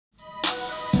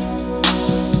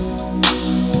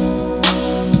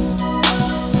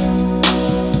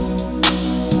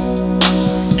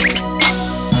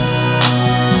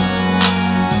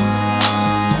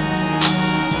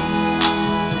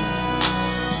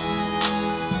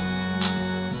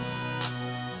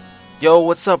Yo,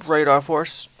 what's up, Radar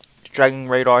Force? Dragon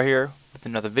Radar here with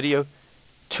another video.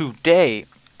 Today,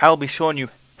 I'll be showing you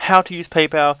how to use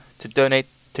PayPal to donate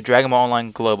to Dragon Ball Online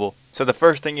Global. So the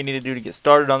first thing you need to do to get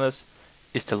started on this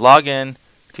is to log in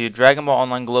to your Dragon Ball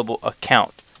Online Global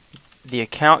account. The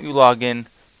account you log in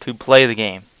to play the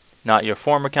game, not your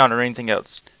form account or anything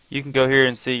else. You can go here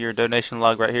and see your donation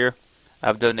log right here.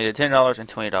 I've donated $10 and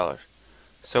 $20.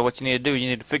 So what you need to do, you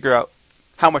need to figure out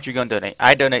how much you're going to donate.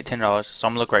 I donate $10, so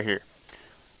I'm going to look right here.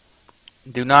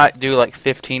 Do not do like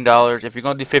 $15. If you're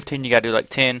going to do 15, you got to do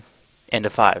like 10 and a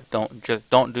 5. Don't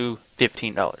do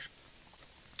 $15.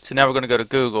 So now we're going to go to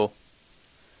Google,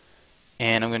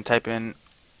 and I'm going to type in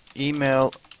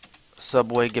email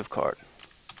Subway gift card.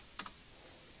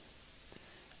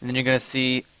 And then you're going to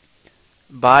see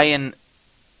buy an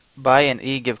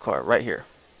e-gift card right here.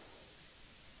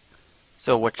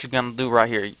 So what you're going to do right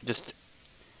here,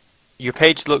 your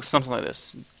page looks something like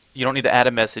this. You don't need to add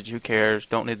a message, who cares,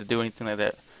 don't need to do anything like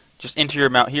that. Just enter your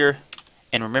amount here,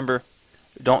 and remember,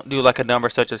 don't do like a number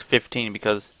such as 15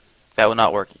 because that will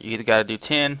not work. You either got to do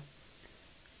 10,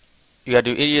 you got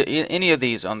to do any of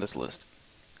these on this list.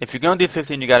 If you're going to do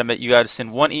 15, you got to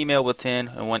send one email with 10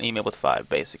 and one email with 5,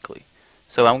 basically.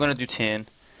 So I'm going to do 10.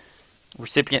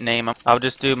 Recipient name, I'll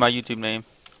just do my YouTube name.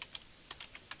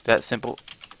 That simple.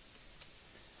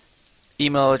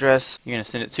 Email address, you're going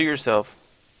to send it to yourself.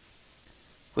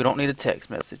 We don't need a text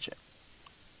message.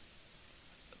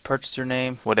 Purchaser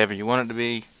name, whatever you want it to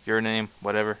be, your name,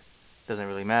 whatever, doesn't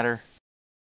really matter.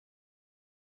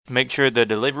 Make sure the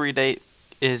delivery date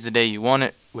is the day you want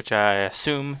it, which I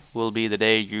assume will be the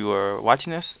day you are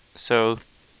watching this. So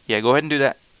yeah, go ahead and do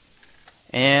that.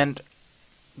 And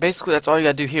basically that's all you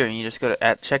gotta do here, and you just go to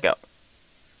at checkout.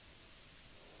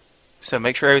 So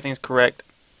make sure everything's correct.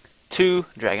 To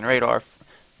Dragon Radar,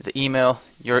 the email,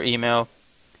 your email,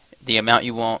 the amount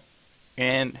you want,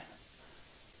 and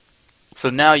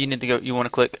so now you need to go. You want to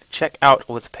click check out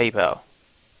with PayPal.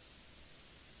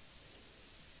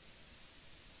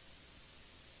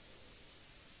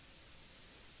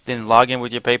 Then log in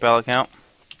with your PayPal account,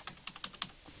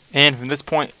 and from this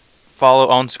point, follow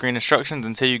on-screen instructions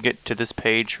until you get to this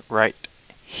page right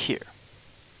here.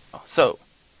 So,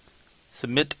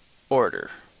 submit order.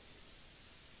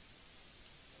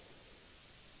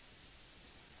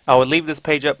 I would leave this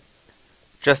page up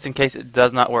just in case it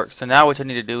does not work. So now what you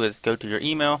need to do is go to your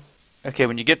email. Okay,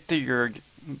 when you get to your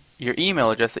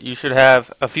email address, you should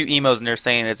have a few emails in there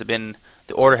saying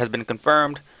the order has been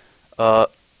confirmed,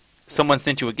 someone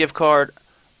sent you a gift card,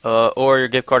 or your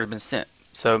gift card has been sent.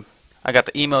 So I got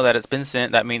the email that it's been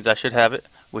sent. That means I should have it,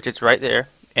 which it's right there,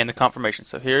 and the confirmation.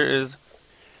 So here is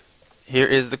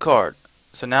the card.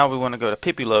 So now we want to go to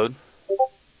PippyLoad.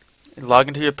 Log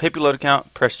into your PippyLoad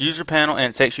account, press user panel,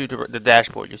 and it takes you to the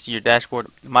dashboard. You see your dashboard,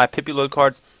 my PippyLoad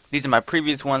cards. These are my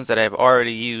previous ones that I've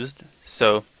already used.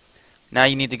 So now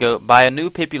you need to go buy a new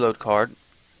PippyLoad card.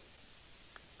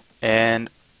 And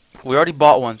we already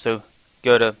bought one, so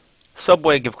go to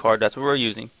Subway gift card, that's what we're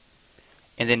using.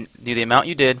 And then do the amount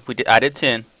you did. I did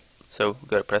 10. So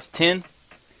go to press 10.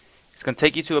 It's going to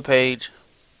take you to a page.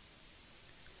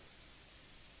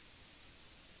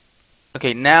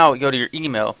 Okay, now go to your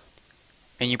email,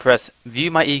 and you press view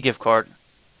my e-gift card,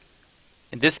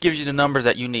 and this gives you the numbers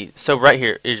that you need. So right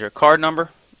here is your card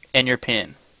number and your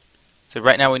PIN. So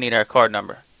right now we need our card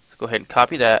number. So go ahead and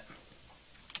copy that,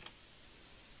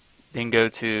 then go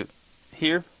to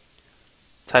here,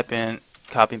 type in,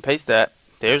 copy and paste that.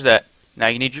 There's that. Now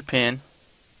you need your PIN.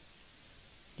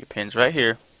 Your PIN's right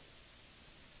here.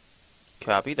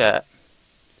 Copy that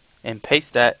and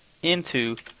paste that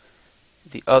into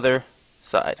the other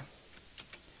side.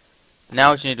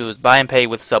 Now what you need to do is buy and pay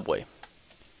with Subway.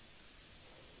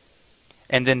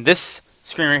 And then this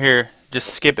screen right here,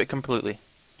 just skip it completely.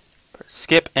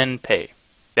 Skip and pay.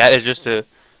 That is just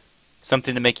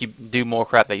something to make you do more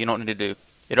crap that you don't need to do.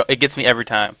 It gets me every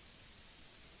time.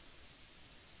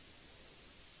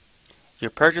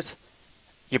 Your purchase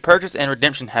and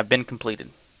redemption have been completed.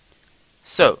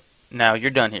 So now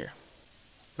you're done here.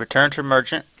 Return to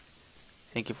merchant.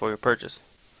 Thank you for your purchase.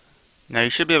 Now you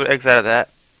should be able to exit out of that.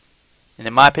 And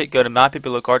then go to my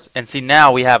PippyLoad cards, and see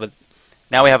now we have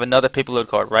another PippyLoad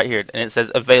card right here, and it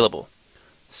says available.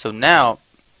 So now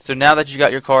that you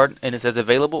got your card and it says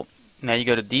available, now you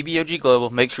go to DBOG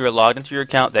Global. Make sure you're logged into your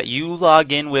account that you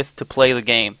log in with to play the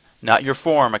game, not your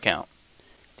forum account.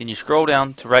 Then you scroll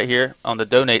down to right here on the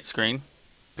donate screen.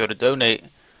 Go to donate.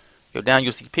 Go down.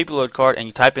 You'll see PippyLoad card, and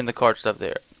you type in the card stuff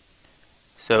there.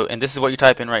 So, and this is what you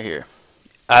type in right here.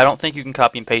 I don't think you can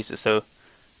copy and paste it, so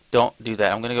don't do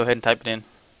that. I'm going to go ahead and type it in.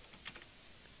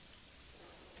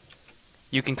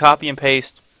 You can copy and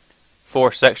paste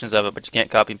 4 sections of it, but you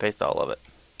can't copy and paste all of it.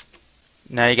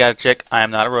 Now you gotta check I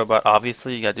am not a robot.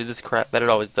 Obviously, you gotta do this crap that it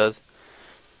always does.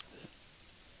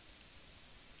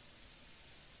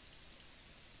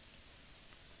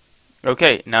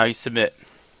 Okay, now you submit.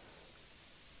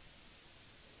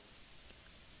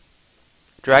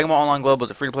 Dragon Ball Online Global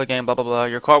is a free-to-play game, blah blah blah.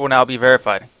 Your card will now be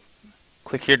verified.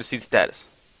 Click here to see the status.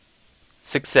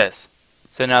 Success.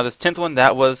 So now this 10th one,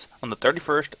 that was on the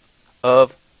 31st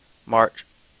of March,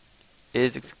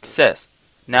 is a success.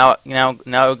 Now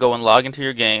go and log into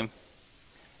your game,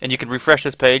 and you can refresh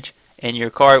this page, and your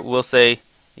card will say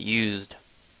used.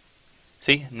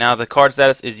 See, now the card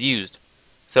status is used.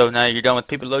 So now you're done with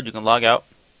paper load, you can log out.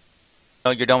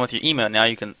 You're done with your email, now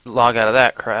you can log out of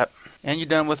that crap. And you're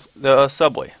done with the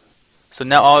subway. So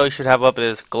now all you should have up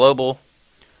is global.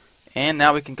 And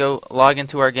now we can go log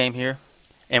into our game here.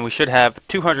 And we should have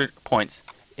 200 points,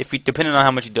 depending on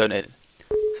how much you donated.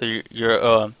 So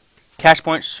your cash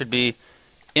points should be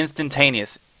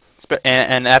instantaneous.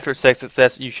 And after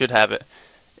success, you should have it.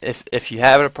 If you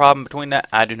have a problem between that,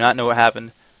 I do not know what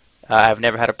happened. I've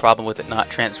never had a problem with it not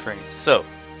transferring. So,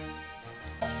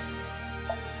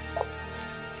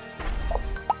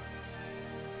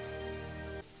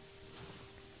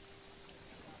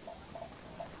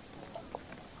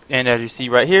 and as you see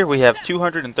right here, we have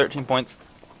 213 points.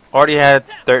 Already had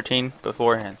 13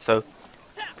 beforehand. So,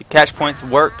 the cash points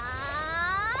worked.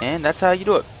 And that's how you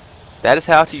do it. That is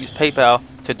how to use PayPal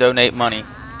to donate money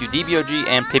to DBOG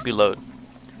and PippyLoad.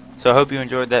 So I hope you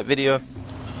enjoyed that video.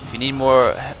 If you need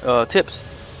more tips,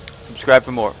 subscribe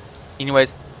for more.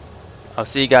 Anyways, I'll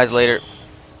see you guys later.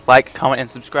 Like, comment, and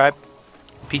subscribe.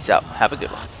 Peace out. Have a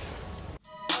good one.